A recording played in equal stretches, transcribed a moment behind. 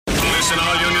Listen,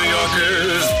 all you New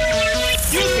Yorkers.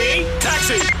 Excuse me.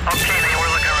 Taxi. Okay, man, we're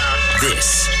looking around.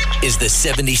 This is the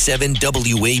 77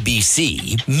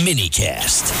 WABC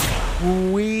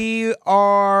minicast. We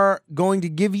are going to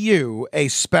give you a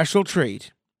special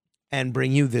treat and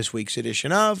bring you this week's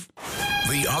edition of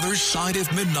The Other Side of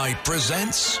Midnight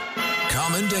presents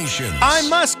Commendations. I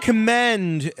must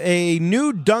commend a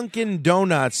new Dunkin'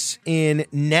 Donuts in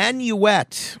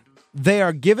Nanuet. They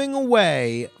are giving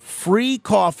away free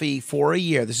coffee for a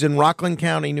year. This is in Rockland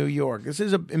County, New York. This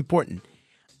is important.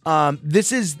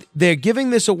 They're giving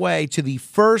this away to the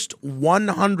first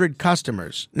 100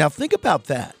 customers. Now think about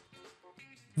that.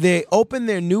 They opened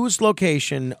their newest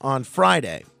location on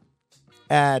Friday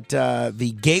at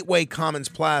the Gateway Commons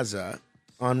Plaza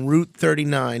on Route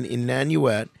 39 in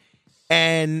Nanuet.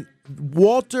 And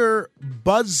Walter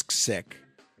Buzzsick,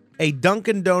 a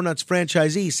Dunkin' Donuts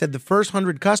franchisee, said the first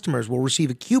 100 customers will receive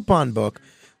a coupon book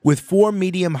with 4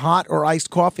 medium hot or iced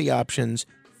coffee options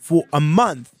for a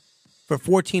month for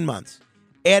 14 months,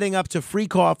 adding up to free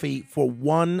coffee for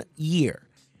 1 year.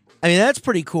 I mean, that's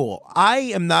pretty cool. I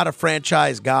am not a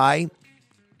franchise guy.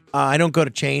 I don't go to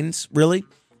chains, really.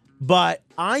 But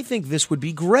I think this would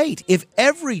be great if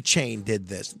every chain did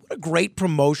this. What a great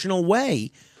promotional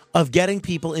way of getting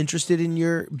people interested in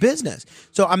your business.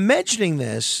 So I'm mentioning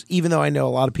this, even though I know a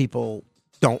lot of people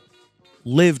don't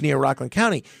live near Rockland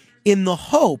County, in the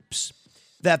hopes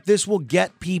that this will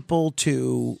get people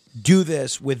to do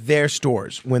this with their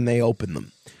stores when they open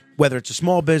them, whether it's a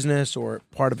small business or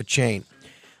part of a chain.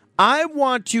 I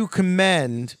want to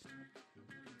commend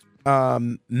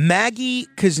Maggie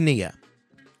Kuznia.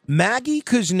 Maggie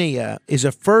Kuznia is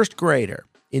a first grader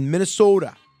in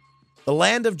Minnesota, the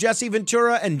land of Jesse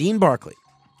Ventura and Dean Barkley,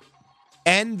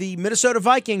 and the Minnesota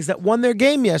Vikings that won their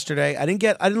game yesterday. I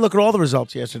didn't look at all the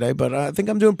results yesterday, but I think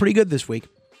I'm doing pretty good this week.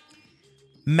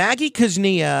 Maggie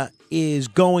Kuznia is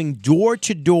going door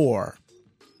to door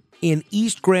in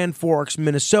East Grand Forks,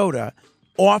 Minnesota,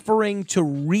 offering to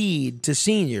read to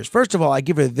seniors. First of all, I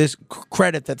give her this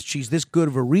credit that she's this good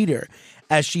of a reader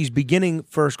as she's beginning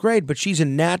first grade, but she's a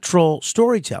natural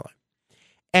storyteller.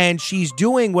 And she's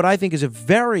doing what I think is a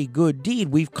very good deed.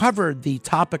 We've covered the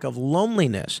topic of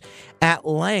loneliness at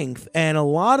length, and a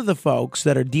lot of the folks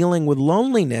that are dealing with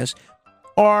loneliness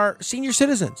are senior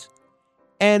citizens.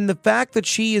 And the fact that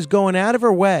she is going out of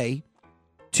her way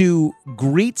to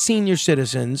greet senior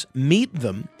citizens, meet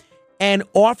them, and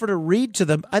offer to read to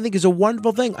them, I think is a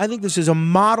wonderful thing. I think this is a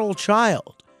model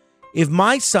child. If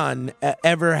my son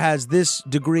ever has this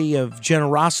degree of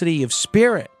generosity of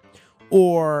spirit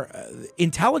or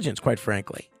intelligence, quite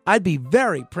frankly, I'd be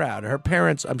very proud. Her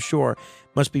parents, I'm sure,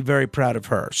 must be very proud of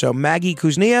her. So Maggie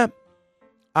Kuznia,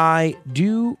 I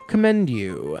do commend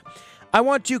you. I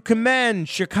want to commend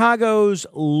Chicago's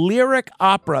Lyric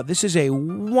Opera. This is a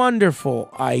wonderful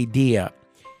idea.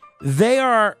 They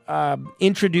are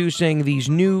introducing this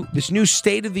new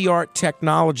state-of-the-art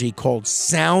technology called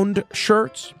sound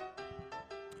shirts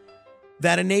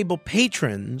that enable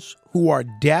patrons who are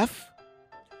deaf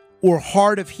or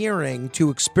hard of hearing to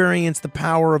experience the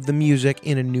power of the music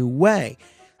in a new way.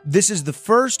 This is the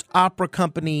first opera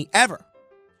company ever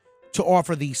to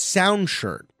offer the sound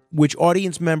shirt, which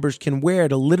audience members can wear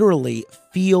to literally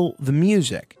feel the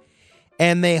music.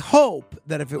 And they hope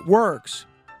that if it works,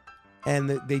 and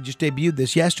they just debuted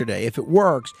this yesterday, if it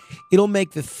works, it'll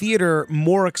make the theater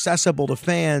more accessible to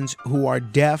fans who are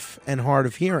deaf and hard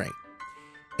of hearing.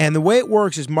 And the way it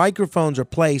works is microphones are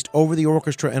placed over the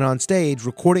orchestra and on stage,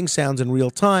 recording sounds in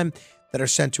real time that are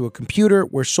sent to a computer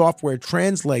where software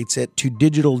translates it to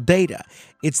digital data.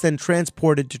 It's then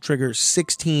transported to trigger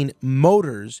 16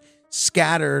 motors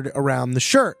scattered around the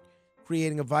shirt,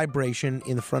 creating a vibration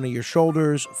in the front of your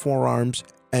shoulders, forearms,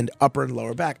 and upper and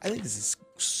lower back. I think this is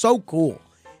so cool,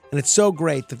 and it's so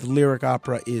great that the Lyric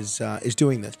Opera is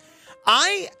doing this.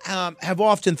 I have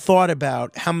often thought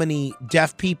about how many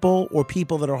deaf people or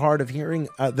people that are hard of hearing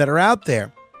that are out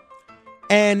there,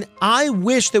 and I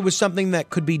wish there was something that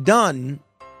could be done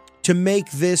to make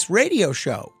this radio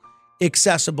show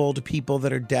accessible to people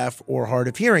that are deaf or hard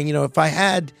of hearing. You know, if I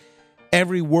had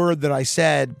every word that I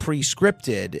said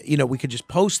pre-scripted, we could just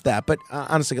post that. But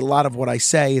honestly, a lot of what I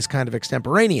say is kind of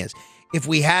extemporaneous. If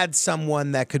we had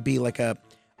someone that could be like a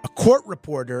court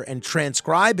reporter and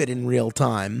transcribe it in real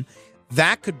time,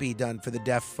 that could be done for the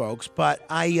deaf folks. But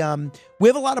we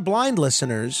have a lot of blind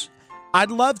listeners.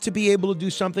 I'd love to be able to do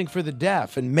something for the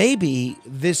deaf. And maybe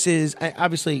this is,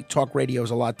 obviously talk radio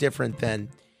is a lot different than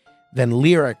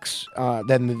lyrics,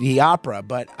 than the opera.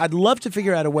 But I'd love to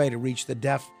figure out a way to reach the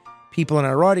deaf people in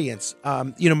our audience.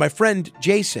 My friend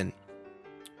Jason,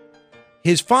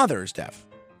 his father is deaf,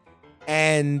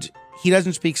 and he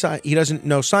doesn't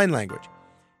know sign language.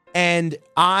 And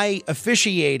I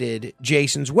officiated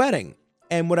Jason's wedding.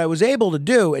 And what I was able to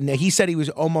do, and he said he was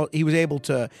able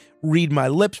to read my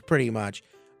lips pretty much.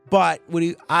 But what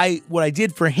I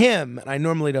did for him, and I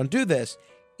normally don't do this,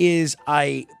 is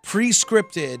I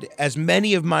pre-scripted as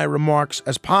many of my remarks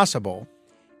as possible,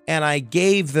 and I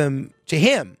gave them to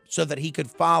him so that he could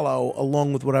follow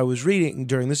along with what I was reading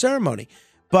during the ceremony.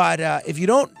 But if you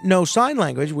don't know sign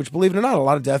language, which, believe it or not, a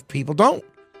lot of deaf people don't,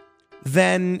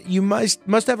 then you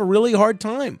must have a really hard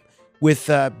time with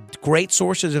great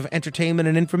sources of entertainment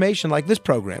and information like this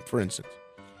program, for instance.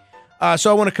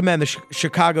 So I want to commend the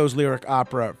Chicago's Lyric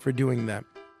Opera for doing that.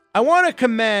 I want to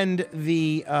commend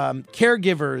the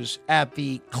caregivers at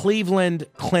the Cleveland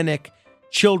Clinic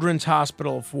Children's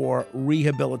Hospital for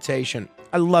rehabilitation.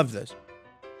 I love this.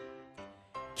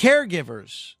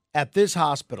 Caregivers at this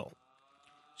hospital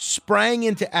sprang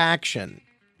into action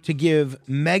to give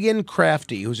Megan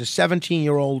Crafty, who's a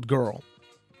 17-year-old girl,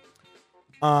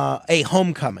 a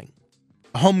homecoming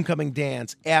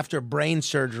dance after brain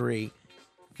surgery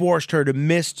forced her to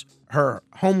miss her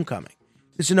homecoming.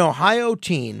 This is an Ohio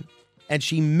teen, and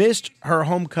she missed her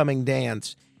homecoming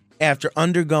dance after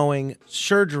undergoing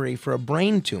surgery for a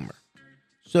brain tumor.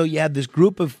 So you had this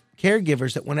group of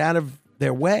caregivers that went out of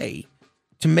their way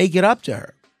to make it up to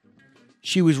her.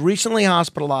 She was recently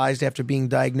hospitalized after being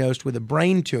diagnosed with a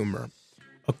brain tumor,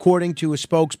 according to a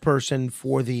spokesperson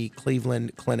for the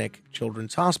Cleveland Clinic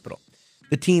Children's Hospital.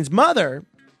 The teen's mother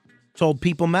told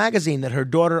People magazine that her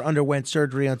daughter underwent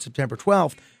surgery on September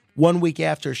 12th, 1 week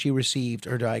after she received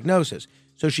her diagnosis.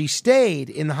 So she stayed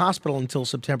in the hospital until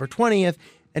September 20th,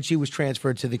 and she was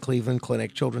transferred to the Cleveland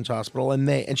Clinic Children's Hospital,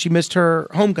 and she missed her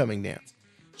homecoming dance.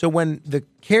 So when the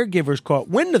caregivers caught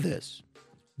wind of this,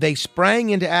 they sprang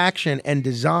into action and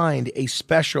designed a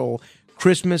special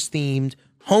Christmas-themed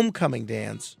homecoming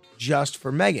dance just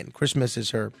for Megan. Christmas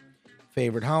is her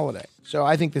favorite holiday. So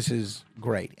I think this is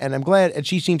great. And I'm glad, and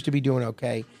she seems to be doing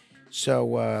okay.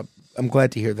 So I'm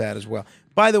glad to hear that as well.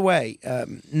 By the way,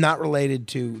 not related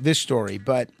to this story,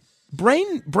 but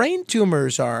brain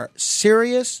tumors are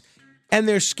serious and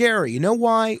they're scary. You know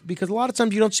why? Because a lot of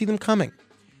times you don't see them coming.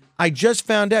 I just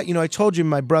found out, I told you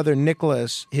my brother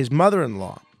Nicholas, his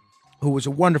mother-in-law, who was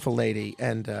a wonderful lady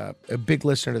and a big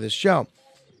listener to this show,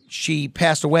 she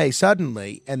passed away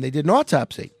suddenly and they did an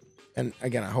autopsy. And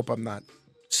again, I hope I'm not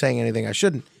saying anything I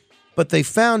shouldn't, but they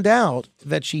found out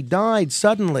that she died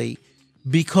suddenly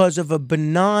because of a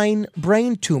benign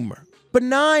brain tumor.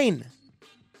 Benign.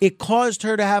 It caused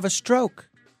her to have a stroke,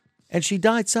 and she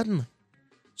died suddenly.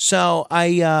 So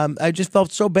I just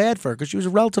felt so bad for her because she was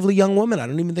a relatively young woman. I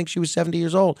don't even think she was 70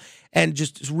 years old, and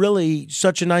just really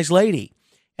such a nice lady.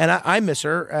 And I miss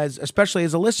her, especially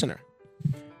as a listener.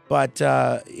 But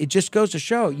it just goes to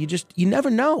show, you never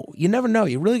know. You never know.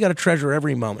 You really got to treasure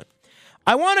every moment.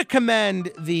 I want to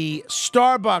commend the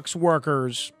Starbucks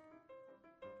workers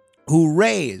who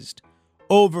raised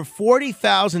over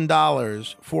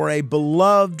 $40,000 for a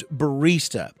beloved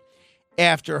barista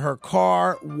after her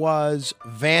car was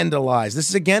vandalized. This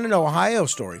is, again, an Ohio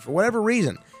story. For whatever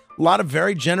reason, a lot of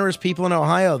very generous people in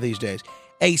Ohio these days.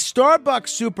 A Starbucks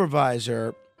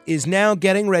supervisor is now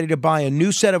getting ready to buy a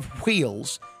new set of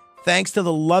wheels thanks to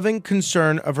the loving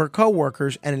concern of her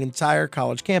coworkers and an entire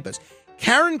college campus.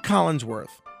 Karen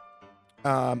Collinsworth,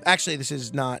 actually, this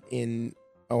is not in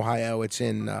Ohio. It's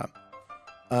in,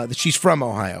 she's from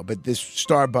Ohio, but this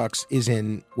Starbucks is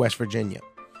in West Virginia.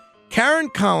 Karen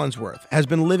Collinsworth has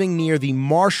been living near the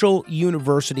Marshall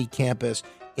University campus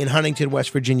in Huntington, West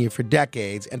Virginia for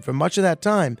decades, and for much of that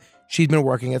time, she's been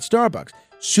working at Starbucks,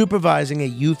 supervising a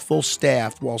youthful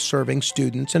staff while serving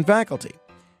students and faculty.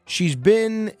 She's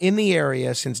been in the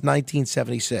area since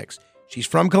 1976. She's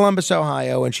from Columbus,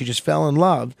 Ohio, and she just fell in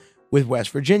love with West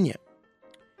Virginia.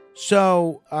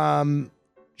 So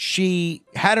she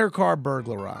had her car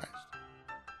burglarized,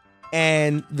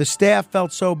 and the staff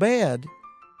felt so bad,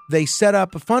 they set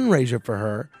up a fundraiser for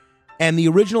her, and the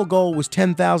original goal was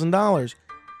 $10,000.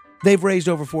 They've raised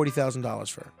over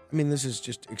 $40,000 for her. I mean, this is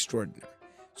just extraordinary.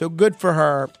 So good for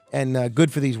her, and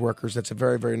good for these workers. That's a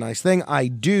very, very nice thing. I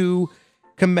do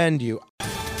commend you.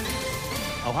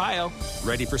 Ohio,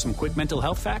 ready for some quick mental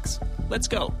health facts? Let's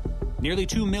go. Nearly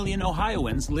 2 million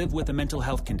Ohioans live with a mental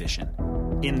health condition.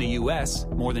 In the U.S.,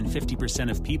 more than 50%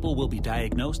 of people will be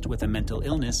diagnosed with a mental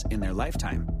illness in their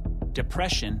lifetime.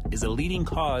 Depression is a leading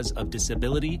cause of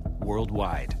disability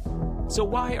worldwide. So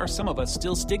why are some of us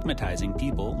still stigmatizing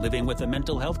people living with a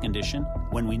mental health condition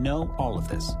when we know all of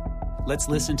this? Let's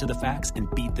listen to the facts and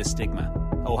beat the stigma.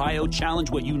 Ohio,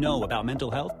 challenge what you know about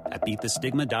mental health at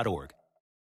beatthestigma.org.